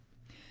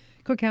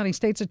Cook County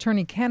State's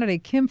Attorney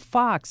candidate Kim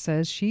Foxx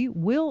says she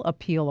will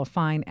appeal a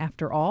fine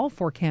after all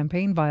for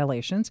campaign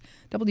violations.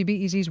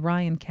 WBEZ's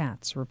Ryan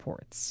Katz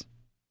reports.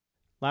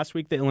 Last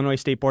week, the Illinois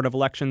State Board of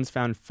Elections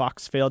found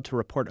Foxx failed to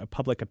report a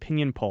public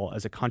opinion poll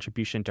as a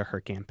contribution to her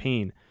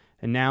campaign,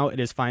 and now it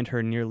has fined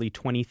her nearly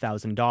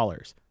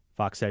 $20,000.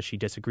 Foxx says she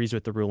disagrees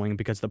with the ruling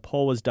because the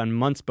poll was done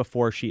months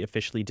before she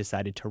officially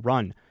decided to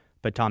run.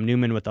 But Tom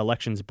Newman with the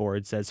Elections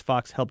Board says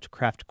Foxx helped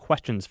craft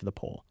questions for the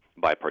poll.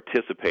 By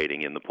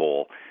participating in the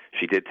poll,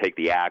 she did take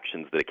the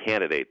actions that a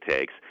candidate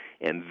takes,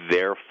 and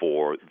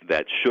therefore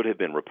that should have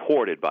been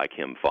reported by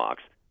Kim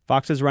Foxx.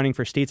 Foxx is running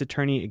for state's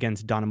attorney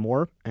against Donna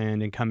Moore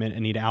and incumbent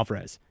Anita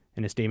Alvarez.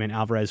 In a statement,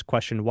 Alvarez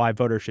questioned why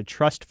voters should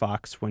trust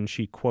Foxx when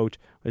she, quote,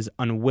 was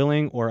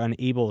unwilling or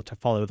unable to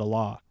follow the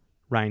law.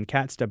 Ryan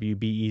Katz,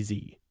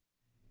 WBEZ.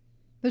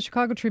 The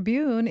Chicago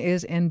Tribune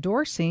is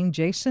endorsing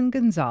Jason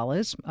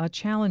Gonzalez, a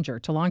challenger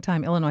to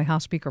longtime Illinois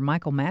House Speaker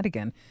Michael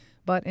Madigan.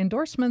 But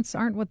endorsements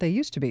aren't what they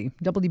used to be.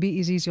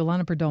 WBEZ's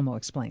Yolanda Perdomo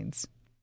explains.